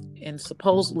stuff, and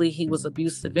supposedly he was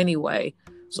abusive anyway.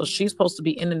 So she's supposed to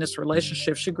be ending this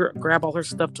relationship. She grabbed all her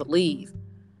stuff to leave.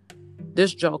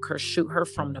 This joker shoot her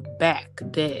from the back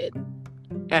dead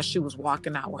as she was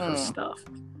walking out with her stuff.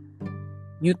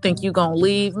 You think you gonna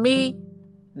leave me?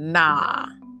 Nah,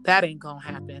 that ain't gonna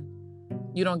happen.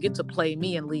 You don't get to play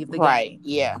me and leave the game. Right,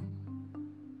 yeah.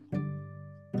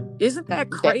 Isn't that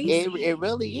crazy? It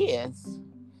really is.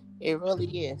 It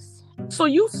really is. So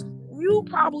you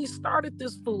probably started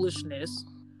this foolishness.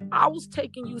 I was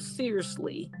taking you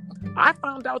seriously. I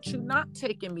found out you not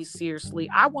taking me seriously.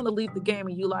 I want to leave the game,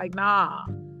 and you like, nah.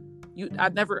 I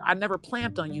never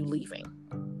planned on you leaving.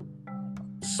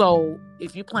 So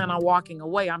if you plan on walking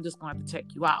away, I'm just going to have to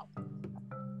take you out.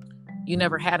 You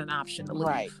never had an option to leave.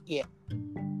 Right, yeah.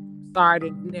 Sorry,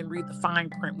 you didn't read the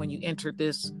fine print when you entered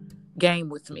this game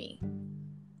with me.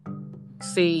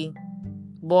 See,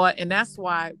 boy, and that's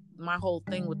why my whole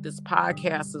thing with this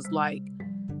podcast is like,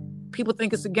 people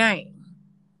think it's a game.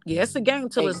 Yeah, it's a game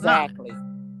till exactly. It's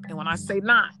not. And when I say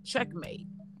not, checkmate.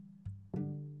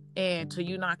 And till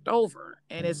you knocked over.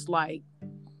 And it's like,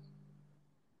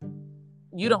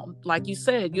 you don't, like you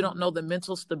said, you don't know the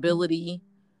mental stability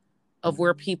of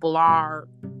where people are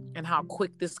and how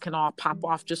quick this can all pop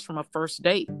off just from a first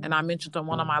date. And I mentioned on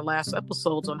one of my last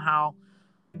episodes on how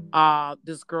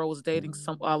this girl was dating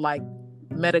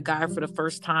met a guy for the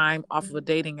first time off of a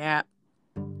dating app.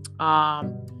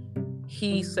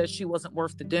 He said she wasn't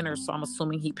worth the dinner, so I'm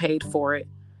assuming he paid for it,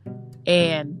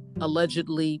 and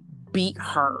allegedly beat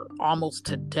her almost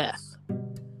to death.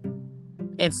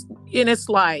 And it's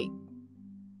like,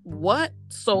 what?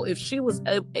 So if she was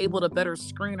able to better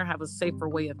screen or have a safer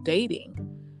way of dating,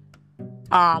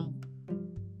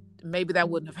 maybe that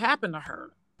wouldn't have happened to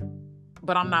her.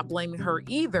 But I'm not blaming her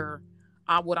either.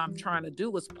 What I'm trying to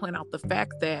do is point out the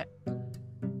fact that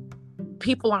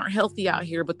people aren't healthy out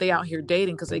here, but they out here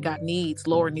dating because they got needs,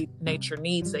 lower nature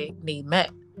needs they need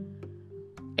met.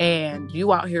 And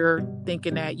you out here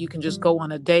thinking that you can just go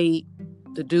on a date,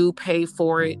 the dude pay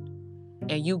for it,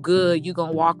 and you good, you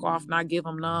gonna walk off, not give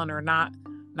them none, or not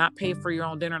pay for your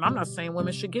own dinner. And I'm not saying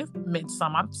women should give men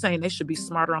some. I'm saying they should be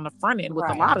smarter on the front end with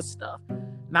a lot of stuff.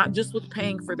 Not just with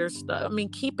paying for their stuff. I mean,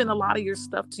 keeping a lot of your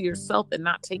stuff to yourself and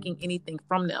not taking anything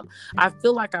from them. I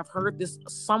feel like I've heard this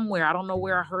somewhere. I don't know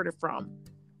where I heard it from.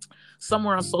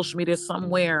 Somewhere on social media,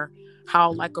 somewhere,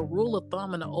 how like a rule of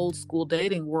thumb in the old school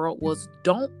dating world was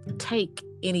don't take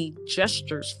any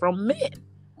gestures from men.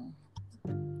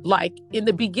 Like in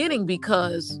the beginning,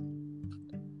 because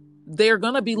they're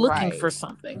going to be looking for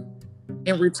something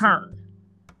in return.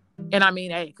 And I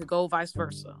mean, hey, it could go vice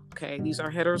versa. Okay. These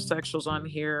are heterosexuals on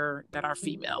here that are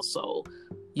female. So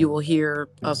you will hear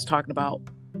us talking about,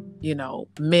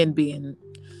 men being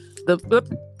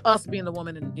us being the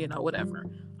woman and, whatever,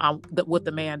 what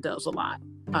the man does a lot.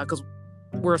 Because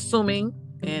we're assuming,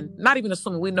 and not even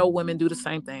assuming, we know women do the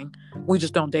same thing. We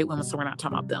just don't date women. So we're not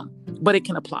talking about them, but it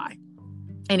can apply.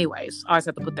 Anyways, I always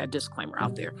have to put that disclaimer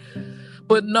out there.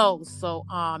 But no, so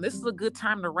this is a good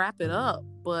time to wrap it up.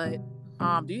 But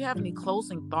do you have any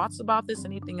closing thoughts about this?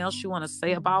 Anything else you want to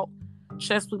say about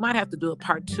chess? We might have to do a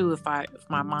part 2 if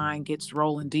my mind gets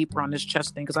rolling deeper on this chess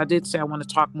thing, because I did say I want to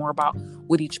talk more about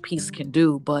what each piece can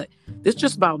do, but this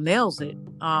just about nails it.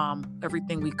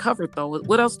 Everything we covered though.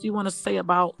 What else do you want to say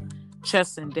about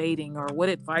chess and dating, or what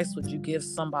advice would you give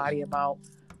somebody about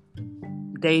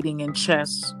dating and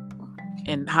chess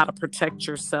and how to protect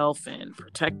yourself and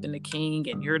protecting the king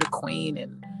and you're the queen?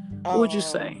 And what would you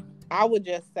say? I would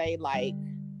just say, like,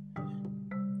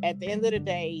 at the end of the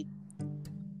day,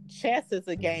 chess is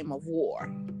a game of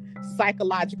war,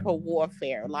 psychological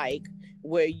warfare, like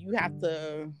where you have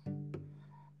to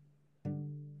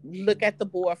look at the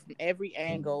board from every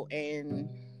angle and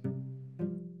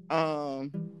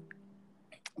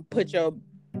put your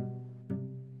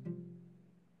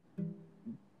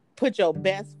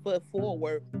best foot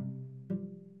forward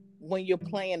when you're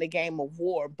playing a game of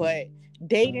war. But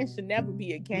dating should never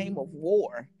be a game of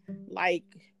war. Like,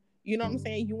 you know what I'm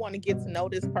saying? You want to get to know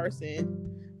this person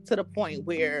to the point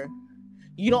where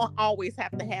You don't always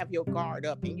have to have your guard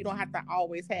up, and you don't have to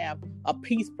always have a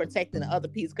piece protecting the other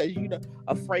piece because you're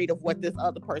afraid of what this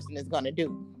other person is going to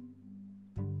do.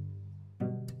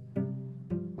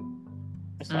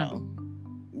 So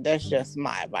that's just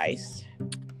my advice.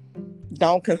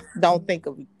 Don't think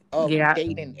of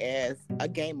dating as a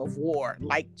game of war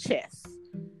like chess.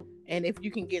 And if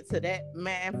you can get to that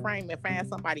mind frame and find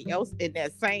somebody else in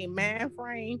that same mind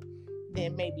frame,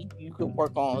 then maybe you can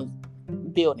work on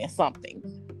building something.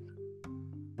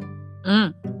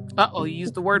 You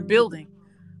used the word building.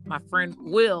 My friend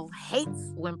Will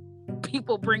hates when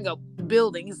people bring up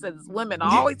building. He says women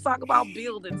always talk about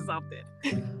building something.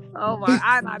 Oh my!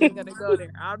 I'm not even gonna go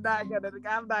there. I'm not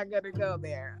gonna go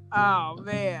there. Oh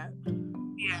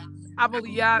man. Yeah. I'm gonna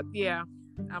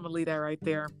leave that right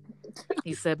there.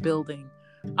 He said building.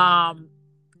 I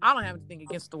don't have anything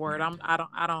against the word. I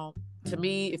don't. To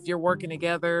me, if you're working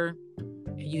together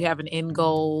and you have an end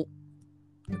goal,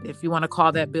 if you want to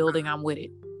call that building, I'm with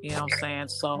it. You know what I'm saying?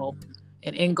 So,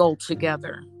 an end goal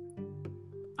together.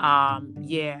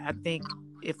 I think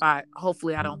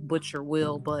hopefully I don't butcher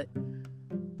Will, but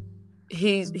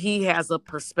he has a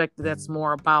perspective that's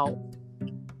more about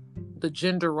the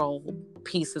gender role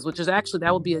pieces, which is actually,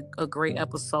 that would be a great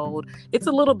episode. It's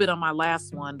a little bit on my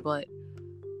last one, but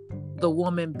the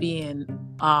woman being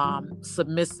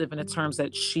submissive in the terms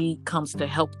that she comes to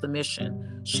help the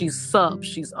mission. She's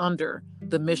under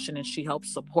the mission, and she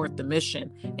helps support the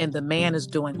mission. And the man is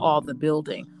doing all the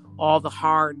building, all the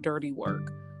hard, dirty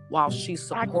work, while she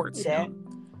supports him.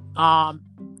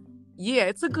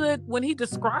 It's a good, when he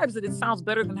describes it, it sounds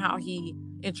better than how he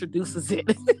introduces it.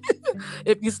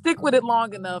 If you stick with it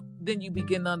long enough, then you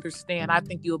begin to understand. I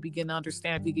think you'll begin to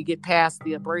understand if you could get past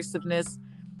the abrasiveness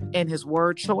in his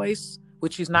word choice,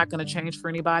 which he's not going to change for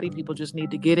anybody. People just need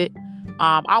to get it.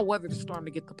 I'll weather the storm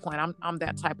to get the point. I'm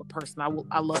that type of person.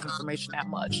 I love information that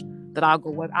much that I'll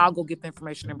go get the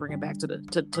information and bring it back to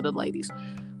the ladies.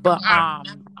 But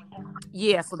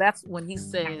so that's when he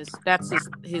says, that's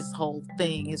his whole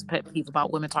thing, his pet peeve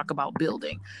about women talk about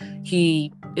building.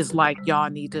 He is like, y'all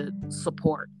need to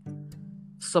support,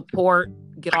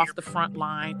 get off the front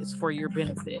line. It's for your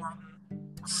benefit.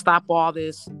 Stop all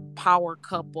this power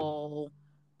couple,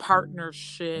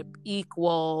 partnership,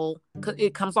 equal.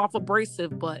 It comes off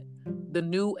abrasive, but the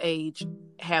new age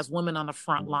has women on the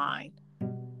front line.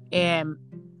 And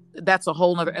that's a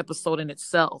whole nother episode in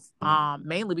itself,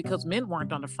 mainly because men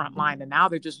weren't on the front line, and now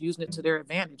they're just using it to their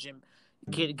advantage and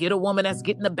get a woman that's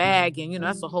getting the bag, and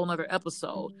that's a whole nother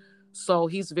episode. So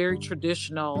he's very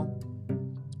traditional,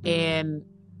 and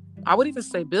I would even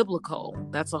say biblical.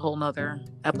 That's a whole nother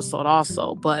episode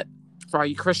also, but for all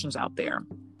you Christians out there.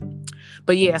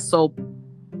 But so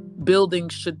building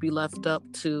should be left up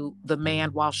to the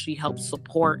man while she helps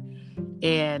support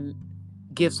and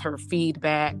gives her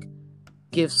feedback,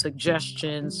 gives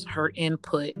suggestions, her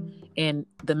input, and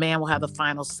the man will have the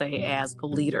final say as the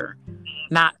leader.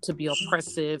 Not to be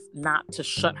oppressive, not to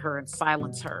shut her and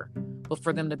silence her, but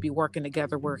for them to be working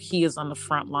together where he is on the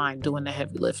front line doing the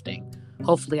heavy lifting.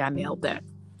 Hopefully I nailed that.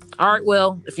 All right,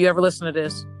 well, if you ever listen to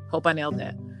this, hope I nailed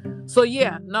that. So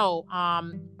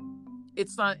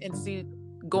it's not, and see,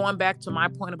 going back to my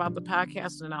point about the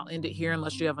podcast, and I'll end it here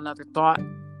unless you have another thought.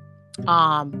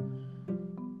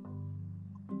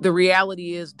 The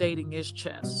reality is dating is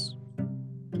chess.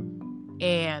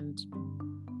 And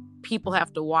people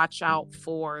have to watch out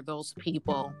for those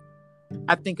people.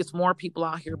 I think it's more people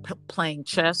out here playing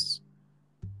chess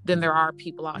than there are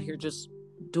people out here just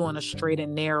doing a straight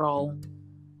and narrow.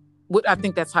 I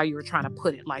think that's how you were trying to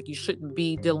put it. Like, you shouldn't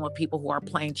be dealing with people who are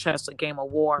playing chess, a game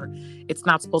of war. It's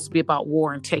not supposed to be about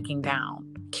war and kicking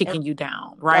you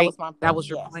down, right? That was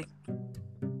your point.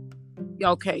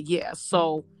 Okay, yeah.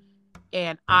 So,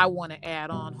 and I want to add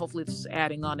on, hopefully this is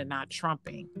adding on and not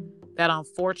trumping, that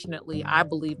unfortunately, I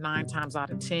believe 9 times out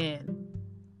of 10,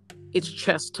 it's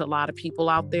chess to a lot of people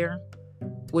out there,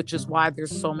 which is why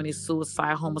there's so many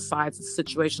suicide, homicides, and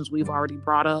situations we've already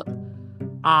brought up.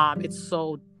 It's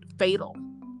so fatal.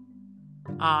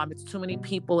 It's too many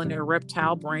people in their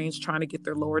reptile brains trying to get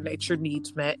their lower nature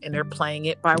needs met, and they're playing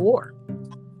it by war.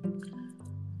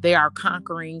 They are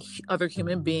conquering other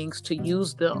human beings to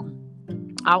use them.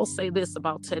 I will say this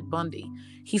about Ted Bundy.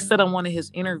 He said on one of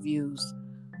his interviews,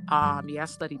 I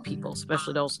study people,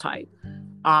 especially those type.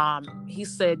 He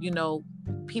said,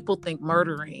 people think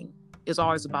murdering is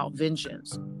always about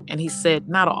vengeance. And he said,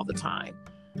 not all the time.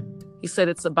 He said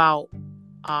it's about,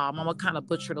 I'm going to kind of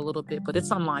butcher it a little bit, but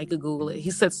it's online. You could Google it.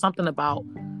 He said something about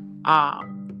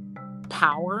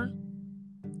power.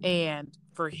 And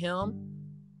for him,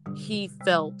 he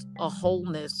felt a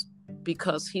wholeness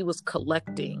because he was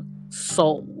collecting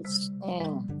souls.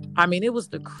 I mean, it was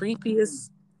the creepiest,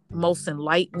 most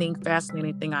enlightening,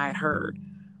 fascinating thing I had heard.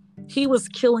 He was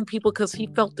killing people because he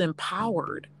felt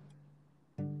empowered.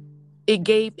 It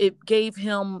gave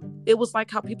him, it was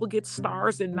like how people get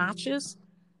stars and notches.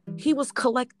 He was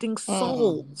collecting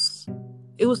souls.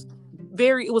 It was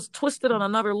twisted on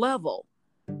another level.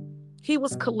 He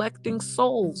was collecting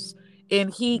souls,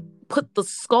 and he put the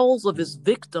skulls of his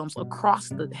victims across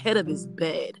the head of his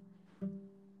bed.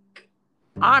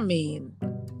 I mean,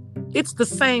 it's the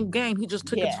same game. He just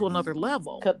took it to another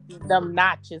level. Them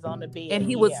notches on the bed. And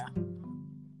he was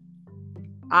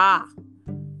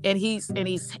and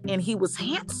he was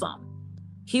handsome.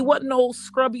 He wasn't no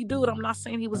scrubby dude. I'm not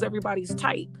saying he was everybody's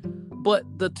type, but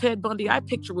the Ted Bundy I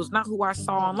picture was not who I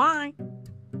saw online.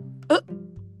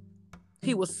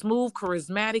 He was smooth,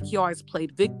 charismatic. He always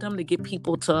played victim to get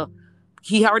people to.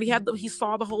 He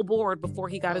saw the whole board before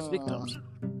he got his victims.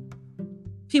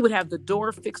 He would have the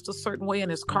door fixed a certain way in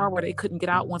his car where they couldn't get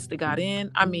out once they got in.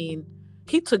 I mean,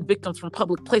 he took victims from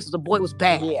public places. The boy was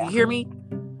bad. You hear me?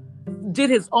 Did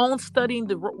his own studying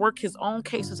to work his own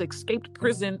cases, escaped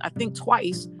prison, I think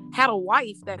twice, had a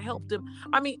wife that helped him.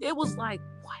 I mean, it was like,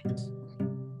 what?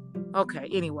 Okay,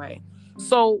 anyway.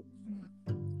 So,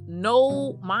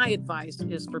 my advice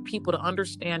is for people to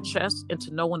understand chess and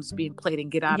to know when it's being played and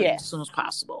get out of it as soon as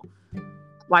possible.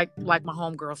 Like my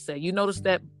homegirl said, you notice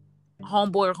that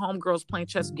homeboy or homegirl's playing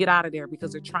chess, get out of there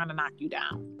because they're trying to knock you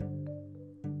down.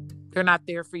 They're not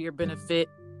there for your benefit.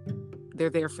 They're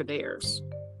there for theirs.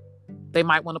 They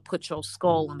might want to put your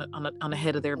skull on the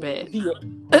head of their bed.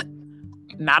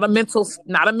 Not a mental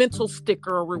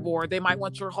sticker or reward. They might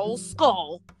want your whole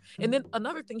skull. And then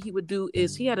another thing he would do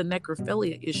is he had a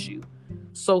necrophilia issue.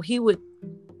 So he would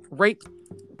rape.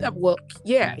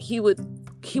 He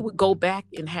would go back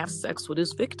and have sex with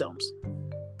his victims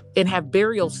and have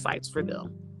burial sites for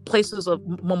them, places of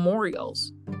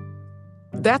memorials.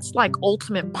 That's like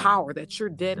ultimate power, that you're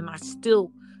dead and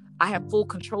I have full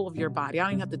control of your body. I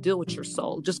don't even have to deal with your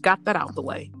soul. Just got that out the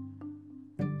way.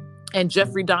 And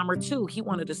Jeffrey Dahmer too, he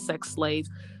wanted a sex slave.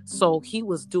 So he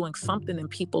was doing something in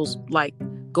people's, like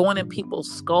going in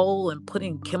people's skull and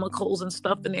putting chemicals and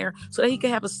stuff in there so that he could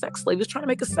have a sex slave. He was trying to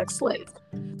make a sex slave.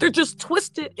 They're just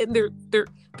twisted, and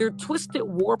they're twisted,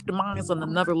 warped minds on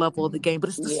another level of the game, but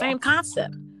it's the same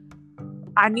concept.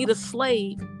 I need a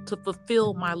slave to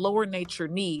fulfill my lower nature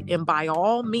need, and by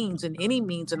all means, and any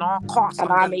means, and all costs,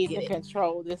 and I need to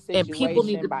control this situation, and people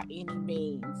need to, by any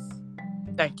means.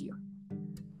 Thank you.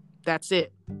 That's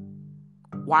it.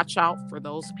 Watch out for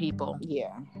those people.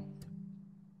 Yeah.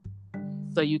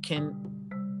 So you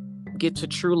can get to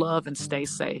true love and stay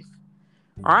safe.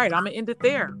 All right, I'm gonna end it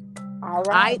there. All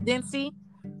right, Dency.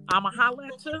 I'ma holler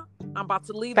at you. I'm about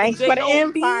to leave. Thanks for the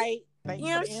invite. Thanks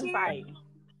for the invite.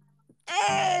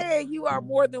 Hey, you are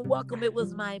more than welcome. It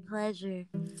was my pleasure.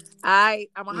 I'm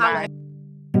a holler.